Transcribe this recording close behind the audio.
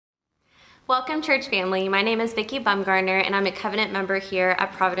Welcome, church family. My name is Vicki Bumgarner, and I'm a covenant member here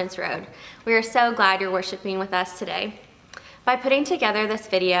at Providence Road. We are so glad you're worshiping with us today. By putting together this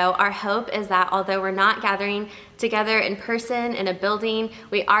video, our hope is that although we're not gathering together in person in a building,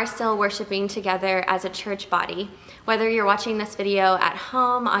 we are still worshiping together as a church body, whether you're watching this video at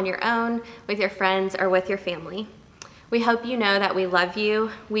home, on your own, with your friends, or with your family. We hope you know that we love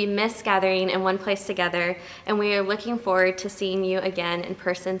you, we miss gathering in one place together, and we are looking forward to seeing you again in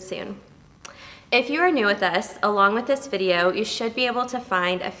person soon. If you are new with us, along with this video, you should be able to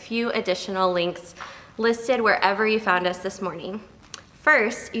find a few additional links listed wherever you found us this morning.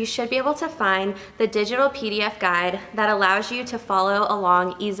 First, you should be able to find the digital PDF guide that allows you to follow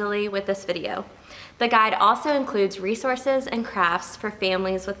along easily with this video. The guide also includes resources and crafts for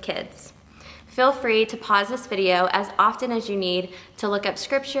families with kids. Feel free to pause this video as often as you need to look up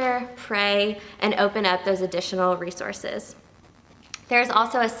scripture, pray, and open up those additional resources. There's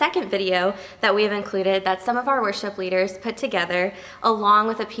also a second video that we have included that some of our worship leaders put together along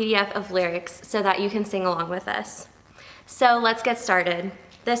with a PDF of lyrics so that you can sing along with us. So let's get started.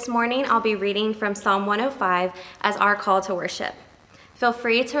 This morning I'll be reading from Psalm 105 as our call to worship. Feel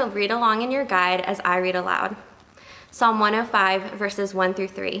free to read along in your guide as I read aloud. Psalm 105 verses 1 through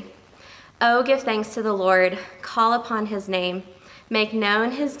 3. Oh, give thanks to the Lord, call upon his name, make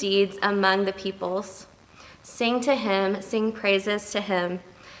known his deeds among the peoples. Sing to him, sing praises to him.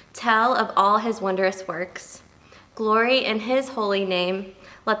 Tell of all his wondrous works. Glory in his holy name.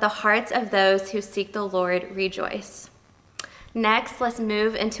 Let the hearts of those who seek the Lord rejoice. Next, let's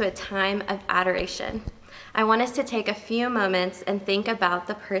move into a time of adoration. I want us to take a few moments and think about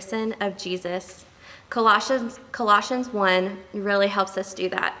the person of Jesus. Colossians 1 really helps us do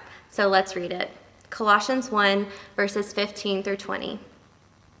that. So let's read it. Colossians 1, verses 15 through 20.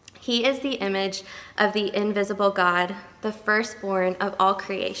 He is the image of the invisible God, the firstborn of all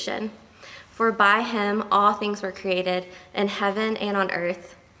creation. For by him all things were created, in heaven and on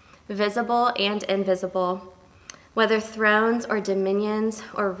earth, visible and invisible. Whether thrones or dominions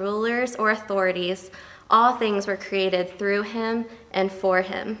or rulers or authorities, all things were created through him and for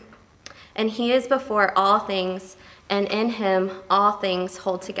him. And he is before all things, and in him all things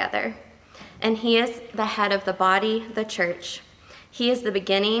hold together. And he is the head of the body, the church. He is the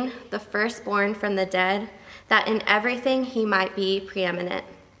beginning, the firstborn from the dead, that in everything he might be preeminent.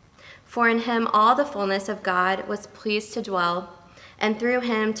 For in him all the fullness of God was pleased to dwell, and through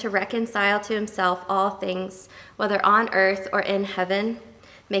him to reconcile to himself all things, whether on earth or in heaven,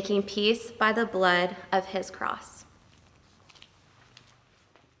 making peace by the blood of his cross.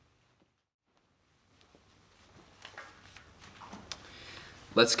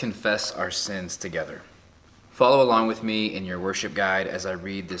 Let's confess our sins together. Follow along with me in your worship guide as I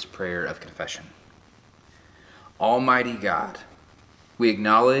read this prayer of confession. Almighty God, we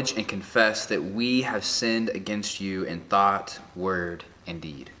acknowledge and confess that we have sinned against you in thought, word, and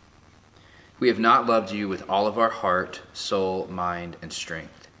deed. We have not loved you with all of our heart, soul, mind, and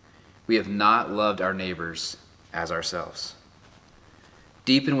strength. We have not loved our neighbors as ourselves.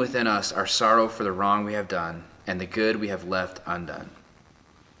 Deepen within us our sorrow for the wrong we have done and the good we have left undone.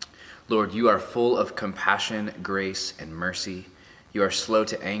 Lord, you are full of compassion, grace, and mercy. You are slow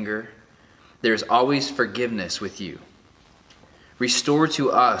to anger. There is always forgiveness with you. Restore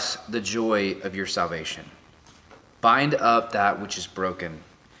to us the joy of your salvation. Bind up that which is broken.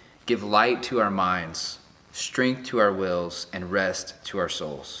 Give light to our minds, strength to our wills, and rest to our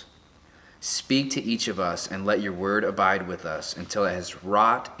souls. Speak to each of us and let your word abide with us until it has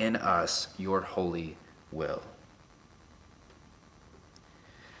wrought in us your holy will.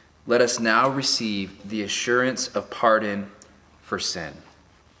 Let us now receive the assurance of pardon for sin.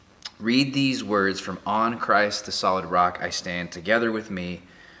 Read these words from On Christ the Solid Rock I Stand together with me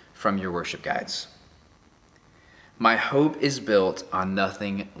from your worship guides. My hope is built on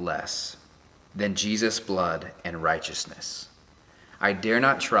nothing less than Jesus' blood and righteousness. I dare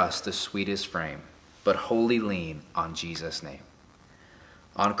not trust the sweetest frame, but wholly lean on Jesus' name.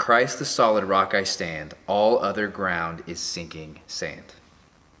 On Christ the solid rock I stand, all other ground is sinking sand.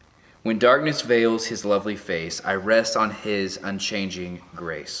 When darkness veils his lovely face, I rest on his unchanging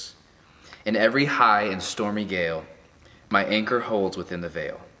grace. In every high and stormy gale, my anchor holds within the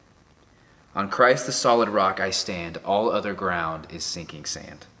veil. On Christ the solid rock I stand, all other ground is sinking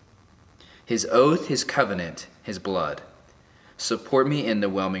sand. His oath, his covenant, his blood, support me in the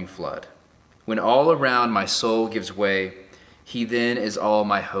whelming flood. When all around my soul gives way, he then is all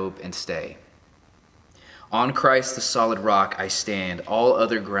my hope and stay. On Christ the solid rock I stand, all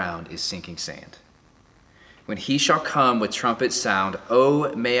other ground is sinking sand. When he shall come with trumpet sound,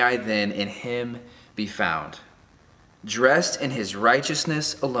 oh, may I then in him be found, dressed in his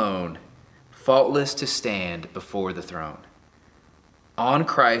righteousness alone, faultless to stand before the throne. On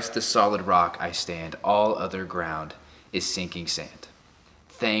Christ the solid rock I stand, all other ground is sinking sand.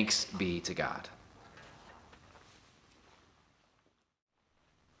 Thanks be to God.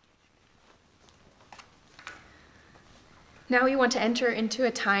 Now we want to enter into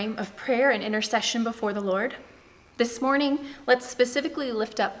a time of prayer and intercession before the Lord. This morning, let's specifically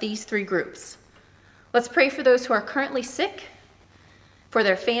lift up these three groups. Let's pray for those who are currently sick, for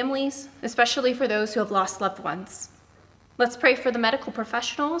their families, especially for those who have lost loved ones. Let's pray for the medical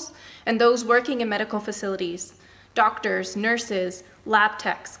professionals and those working in medical facilities, doctors, nurses, lab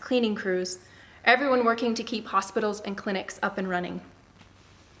techs, cleaning crews, everyone working to keep hospitals and clinics up and running.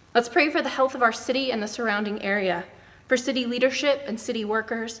 Let's pray for the health of our city and the surrounding area, for city leadership and city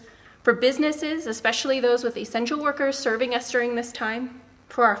workers, for businesses, especially those with essential workers serving us during this time,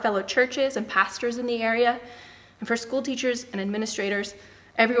 for our fellow churches and pastors in the area, and for school teachers and administrators,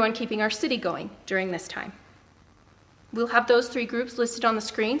 everyone keeping our city going during this time. We'll have those three groups listed on the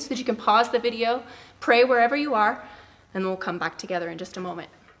screen so that you can pause the video, pray wherever you are, and we'll come back together in just a moment.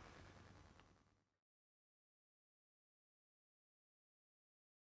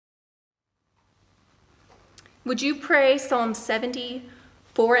 Would you pray Psalm 70,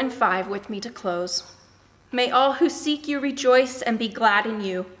 4 and 5 with me to close? May all who seek you rejoice and be glad in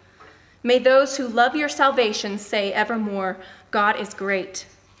you. May those who love your salvation say evermore, God is great.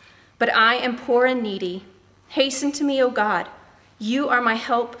 But I am poor and needy. Hasten to me, O God. You are my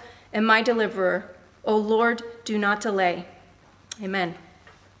help and my deliverer. O Lord, do not delay. Amen.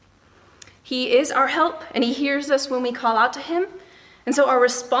 He is our help, and he hears us when we call out to him. And so our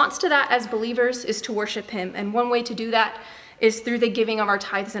response to that as believers is to worship him. And one way to do that is through the giving of our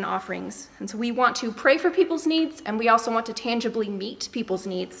tithes and offerings. And so we want to pray for people's needs, and we also want to tangibly meet people's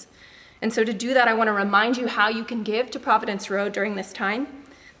needs. And so to do that, I want to remind you how you can give to Providence Road during this time.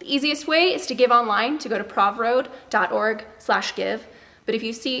 The easiest way is to give online, to go to provroad.org/give. But if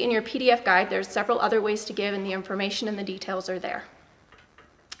you see in your PDF guide, there's several other ways to give, and the information and the details are there.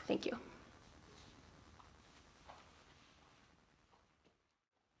 Thank you.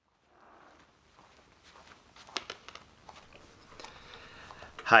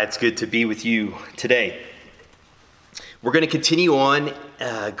 Hi, it's good to be with you today. We're going to continue on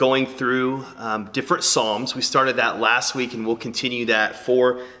going through different Psalms. We started that last week, and we'll continue that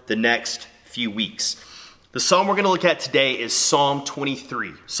for the next few weeks. The Psalm we're going to look at today is Psalm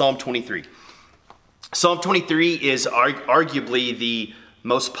 23. Psalm 23. Psalm 23 is arguably the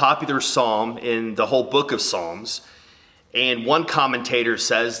most popular psalm in the whole book of Psalms. And one commentator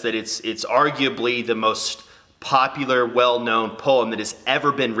says that it's arguably the most popular, well-known poem that has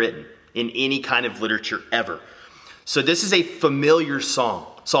ever been written in any kind of literature ever. So this is a familiar psalm.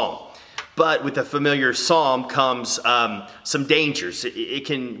 But with a familiar psalm comes some dangers.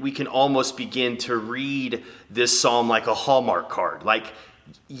 We can almost begin to read this psalm like a Hallmark card. Like,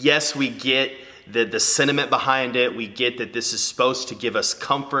 yes, we get the sentiment behind it. We get that this is supposed to give us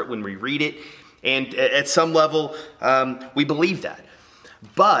comfort when we read it. And at some level, we believe that.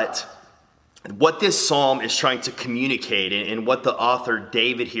 But what this psalm is trying to communicate, and what the author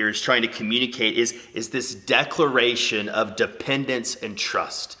David here is trying to communicate, is this declaration of dependence and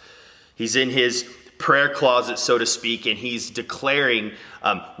trust. He's in his prayer closet, so to speak, and he's declaring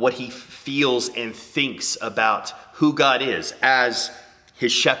what he feels and thinks about who God is as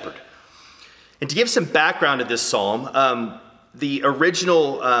his shepherd. And to give some background to this psalm, the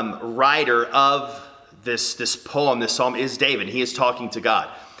original writer of this poem, this psalm, is David. He is talking to God.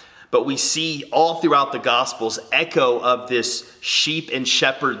 But we see all throughout the Gospels echo of this sheep and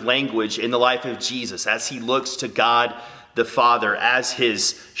shepherd language in the life of Jesus as he looks to God the Father as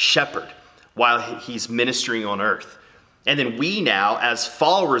his shepherd while he's ministering on earth. And then we now, as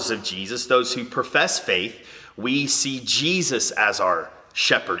followers of Jesus, those who profess faith, we see Jesus as our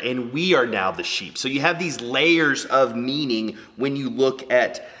shepherd, and we are now the sheep. So you have these layers of meaning when you look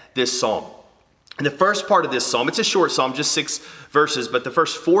at this psalm. And the first part of this psalm, it's a short psalm, just 6 verses, but the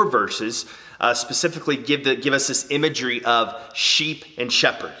first 4 verses specifically give us this imagery of sheep and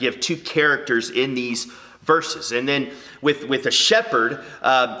shepherd. You have 2 characters in these verses. And then with a shepherd,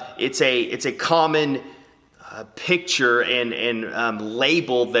 it's a common picture and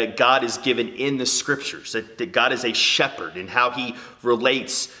label that God is given in the scriptures, that God is a shepherd and how he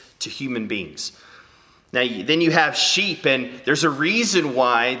relates to human beings. Now, then you have sheep, and there's a reason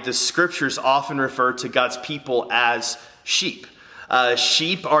why the scriptures often refer to God's people as sheep.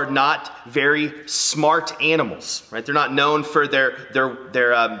 Sheep are not very smart animals, right? They're not known for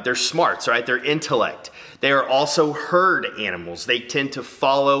their smarts, right? Their intellect. They are also herd animals. They tend to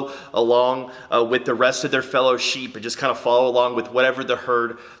follow along with the rest of their fellow sheep and just kind of follow along with whatever the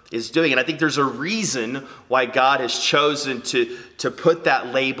herd is doing. And I think there's a reason why God has chosen to put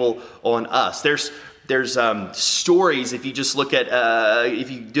that label on us. There's stories, if you just look at, if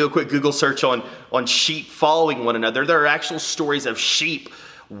you do a quick Google search on sheep following one another, there are actual stories of sheep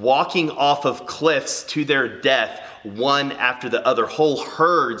walking off of cliffs to their death, one after the other, whole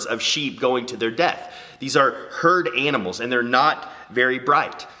herds of sheep going to their death. These are herd animals, and they're not very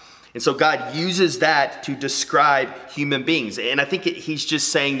bright. And so God uses that to describe human beings. And I think he's just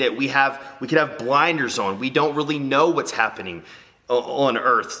saying that we could have blinders on. We don't really know what's happening on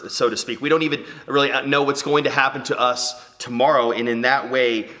earth, so to speak. We don't even really know what's going to happen to us tomorrow. And in that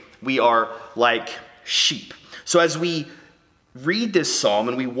way, we are like sheep. So as we read this psalm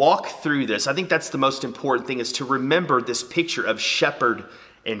and we walk through this, I think that's the most important thing, is to remember this picture of shepherd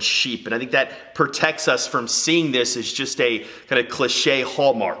and sheep. And I think that protects us from seeing this as just a kind of cliche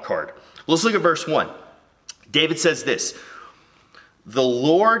Hallmark card. Let's look at verse 1. David says this: "The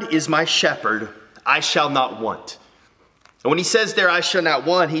Lord is my shepherd, I shall not want." And when he says there, "I shall not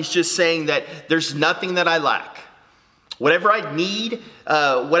want," he's just saying that there's nothing that I lack. Whatever I need,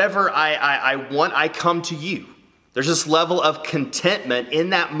 whatever I want, I come to you. There's this level of contentment in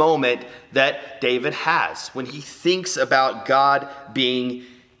that moment that David has when he thinks about God being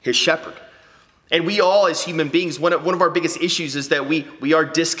his shepherd. And we all, as human beings, one of our biggest issues is that we are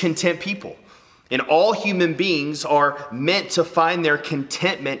discontent people. And all human beings are meant to find their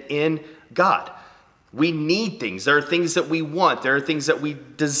contentment in God. We need things. There are things that we want. There are things that we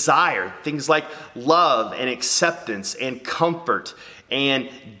desire. Things like love and acceptance and comfort and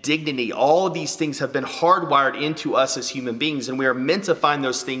dignity. All of these things have been hardwired into us as human beings, and we are meant to find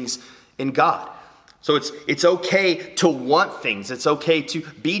those things in God. So it's okay to want things. It's okay to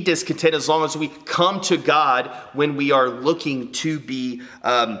be discontent as long as we come to God when we are looking to be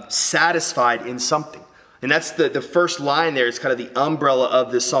satisfied in something. And that's the first line there. It's kind of the umbrella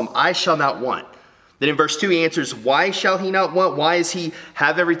of this psalm. I shall not want. Then in verse 2, he answers, why shall he not want? Why does he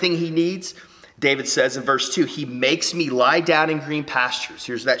have everything he needs? David says in verse 2, he makes me lie down in green pastures.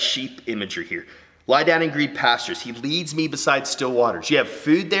 Here's that sheep imagery here. Lie down in green pastures. He leads me beside still waters. You have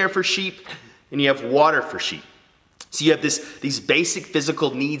food there for sheep, and you have water for sheep. So you have these basic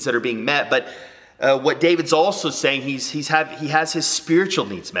physical needs that are being met. But what David's also saying, he has his spiritual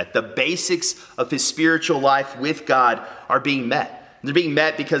needs met. The basics of his spiritual life with God are being met. They're being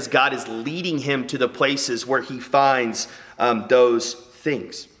met because God is leading him to the places where he finds those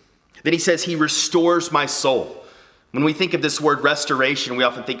things. Then he says, he restores my soul. When we think of this word restoration, we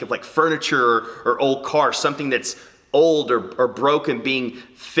often think of like furniture or old cars, something that's old or broken being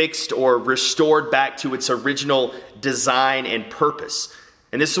fixed or restored back to its original design and purpose.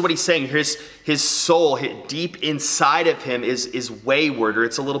 And this is what he's saying. His soul, deep inside of him, is wayward, or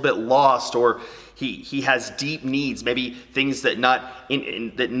it's a little bit lost, or he has deep needs, maybe things that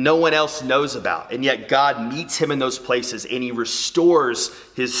that no one else knows about. And yet God meets him in those places, and he restores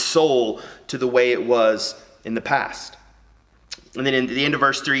his soul to the way it was in the past. And then in the end of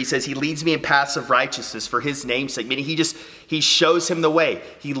verse 3, he says, he leads me in paths of righteousness for his name's sake. Meaning he shows him the way.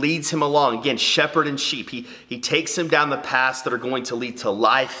 He leads him along. Again, shepherd and sheep. He takes him down the paths that are going to lead to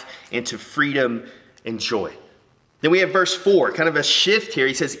life and to freedom and joy. Then we have verse 4, kind of a shift here.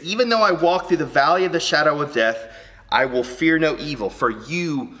 He says, even though I walk through the valley of the shadow of death, I will fear no evil, for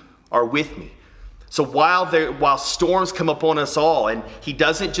you are with me. So while storms come upon us all, and he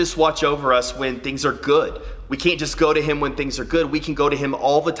doesn't just watch over us when things are good. We can't just go to him when things are good. We can go to him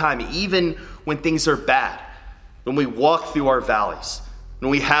all the time, even when things are bad. When we walk through our valleys,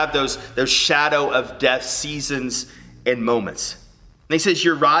 when we have those shadow of death seasons and moments. And he says,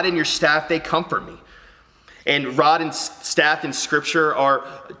 your rod and your staff, they comfort me. And rod and staff in Scripture are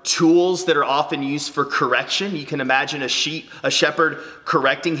tools that are often used for correction. You can imagine a shepherd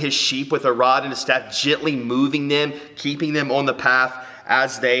correcting his sheep with a rod and a staff, gently moving them, keeping them on the path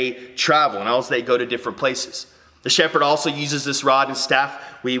as they travel and as they go to different places. The shepherd also uses this rod and staff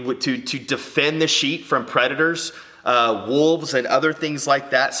to defend the sheep from predators, wolves, and other things like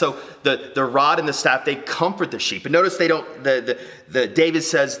that. So the rod and the staff, they comfort the sheep. And notice they don't. David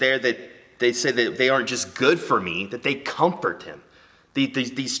says there that they say that they aren't just good for me, that they comfort him.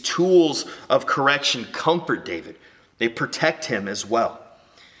 These tools of correction comfort David. They protect him as well.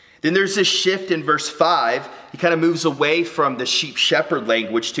 Then there's this shift in verse 5. He kind of moves away from the sheep shepherd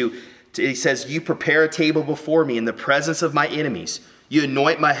language to he says, you prepare a table before me in the presence of my enemies. You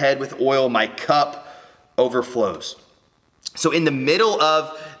anoint my head with oil, my cup overflows. So in the middle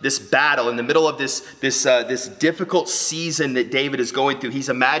of this battle, in the middle of this difficult season that David is going through, he's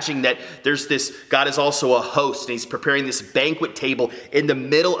imagining that God is also a host, and he's preparing this banquet table in the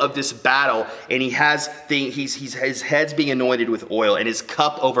middle of this battle, and his head's being anointed with oil, and his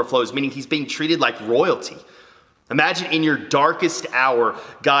cup overflows, meaning he's being treated like royalty. Imagine in your darkest hour,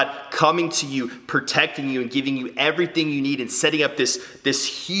 God coming to you, protecting you, and giving you everything you need, and setting up this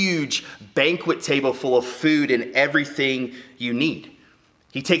huge banquet table full of food and everything you need.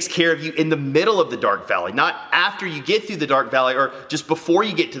 He takes care of you in the middle of the dark valley, not after you get through the dark valley or just before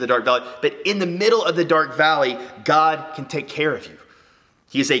you get to the dark valley, but in the middle of the dark valley, God can take care of you.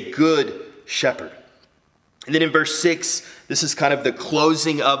 He is a good shepherd. And then in verse 6, this is kind of the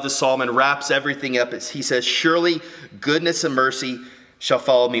closing of the psalm and wraps everything up. He says, surely goodness and mercy shall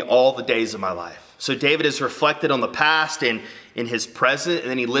follow me all the days of my life. So David has reflected on the past and in his present, and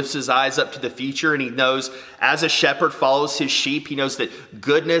then he lifts his eyes up to the future, and he knows as a shepherd follows his sheep, he knows that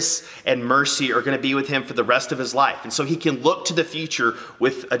goodness and mercy are going to be with him for the rest of his life. And so he can look to the future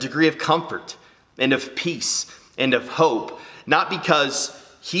with a degree of comfort and of peace and of hope, not because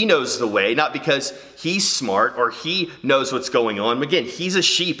he knows the way, not because he's smart or he knows what's going on. Again, he's a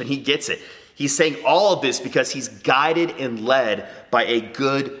sheep and he gets it. He's saying all of this because he's guided and led by a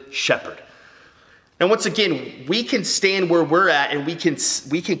good shepherd. And once again, we can stand where we're at, and we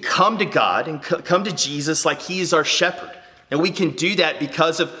can come to God and come to Jesus like he is our shepherd. And we can do that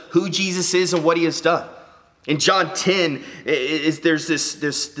because of who Jesus is and what he has done. In John 10, there's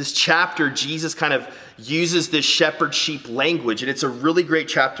this chapter, Jesus kind of uses this shepherd-sheep language, and it's a really great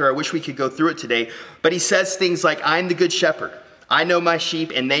chapter. I wish we could go through it today. But he says things like, I'm the good shepherd. I know my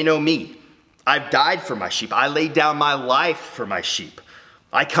sheep, and they know me. I've died for my sheep. I laid down my life for my sheep.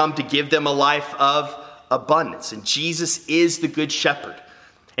 I come to give them a life of abundance. And Jesus is the good shepherd.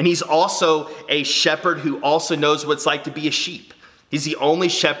 And he's also a shepherd who also knows what it's like to be a sheep. He's the only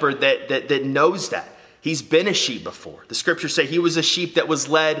shepherd that knows that. He's been a sheep before. The scriptures say he was a sheep that was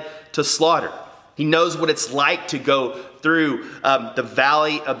led to slaughter. He knows what it's like to go through the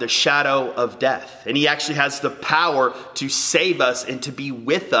valley of the shadow of death. And he actually has the power to save us and to be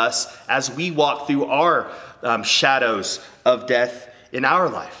with us as we walk through our shadows of death in our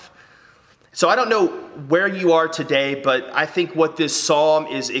life. So I don't know where you are today, but I think what this psalm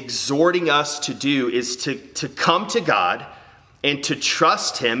is exhorting us to do is to come to God and to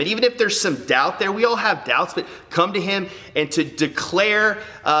trust him. And even if there's some doubt there, we all have doubts, but come to him and to declare,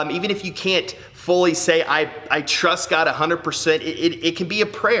 even if you can't fully say, I trust God 100%, it can be a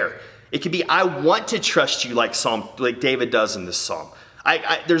prayer. It can be, I want to trust you like David does in this psalm.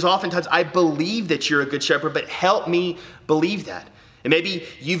 There's oftentimes, I believe that you're a good shepherd, but help me believe that. And maybe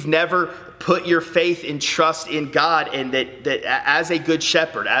you've never put your faith and trust in God, and that as a good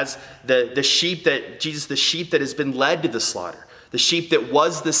shepherd, as the sheep that Jesus, the sheep that has been led to the slaughter, the sheep that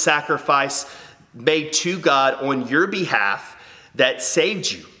was the sacrifice made to God on your behalf that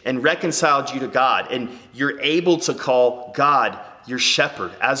saved you and reconciled you to God. And you're able to call God your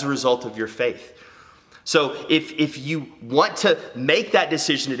shepherd as a result of your faith. So if you want to make that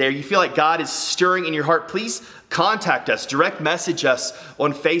decision today, or you feel like God is stirring in your heart, please contact us, direct message us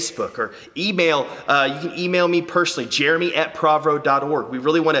on Facebook, or email. You can email me personally, jeremy@provro.org. We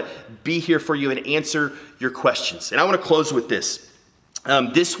really want to be here for you and answer your questions. And I want to close with this.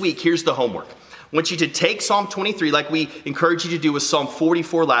 This week, here's the homework. I want you to take Psalm 23, like we encouraged you to do with Psalm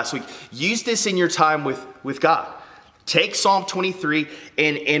 44 last week. Use this in your time with God. Take Psalm 23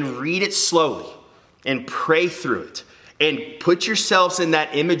 and read it slowly. And pray through it. And put yourselves in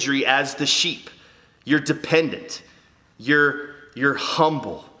that imagery as the sheep. You're dependent. You're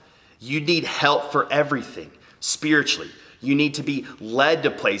humble. You need help for everything spiritually. You need to be led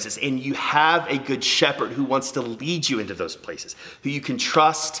to places. And you have a good shepherd who wants to lead you into those places, who you can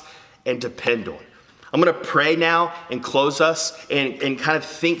trust and depend on. I'm going to pray now and close us and kind of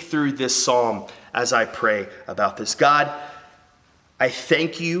think through this psalm as I pray about this. God, I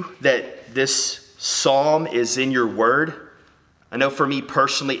thank you that this psalm is in your word. I know for me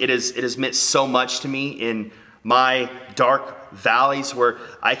personally, it has meant so much to me in my dark valleys where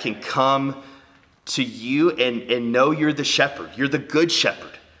I can come to you and know you're the shepherd. You're the good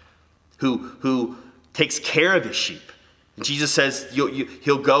shepherd who takes care of his sheep. And Jesus says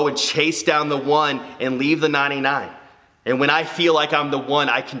he'll go and chase down the one and leave the 99. And when I feel like I'm the one,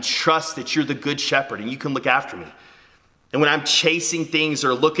 I can trust that you're the good shepherd and you can look after me. And when I'm chasing things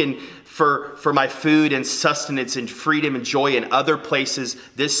or looking for my food and sustenance and freedom and joy in other places,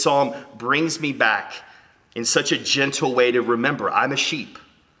 this psalm brings me back in such a gentle way to remember I'm a sheep.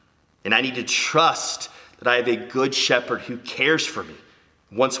 And I need to trust that I have a good shepherd who cares for me,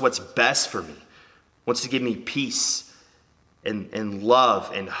 wants what's best for me, wants to give me peace and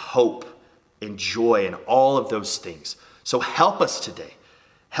love and hope and joy and all of those things. So help us today.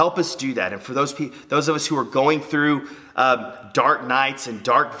 Help us do that. And for those of us who are going through dark nights and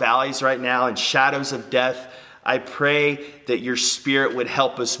dark valleys right now and shadows of death, I pray that your Spirit would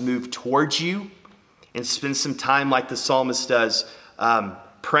help us move towards you and spend some time like the psalmist does,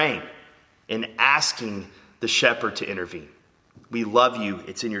 praying and asking the shepherd to intervene. We love you.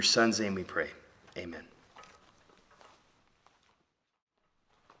 It's in your Son's name we pray. Amen.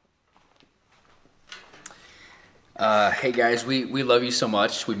 Hey guys, we love you so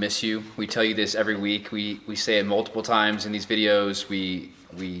much. We miss you. We tell you this every week. We say it multiple times in these videos.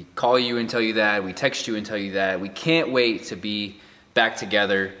 We call you and tell you that. We text you and tell you that. We can't wait to be back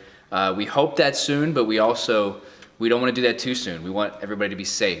together. We hope that soon, but we don't want to do that too soon. We want everybody to be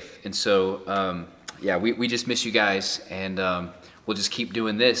safe. And so, we just miss you guys, and we'll just keep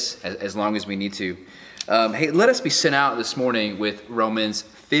doing this as long as we need to. Hey, let us be sent out this morning with Romans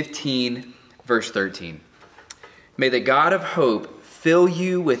 15, verse 13. May the God of hope fill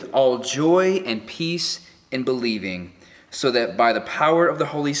you with all joy and peace in believing, so that by the power of the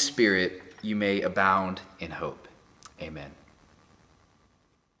Holy Spirit you may abound in hope. Amen.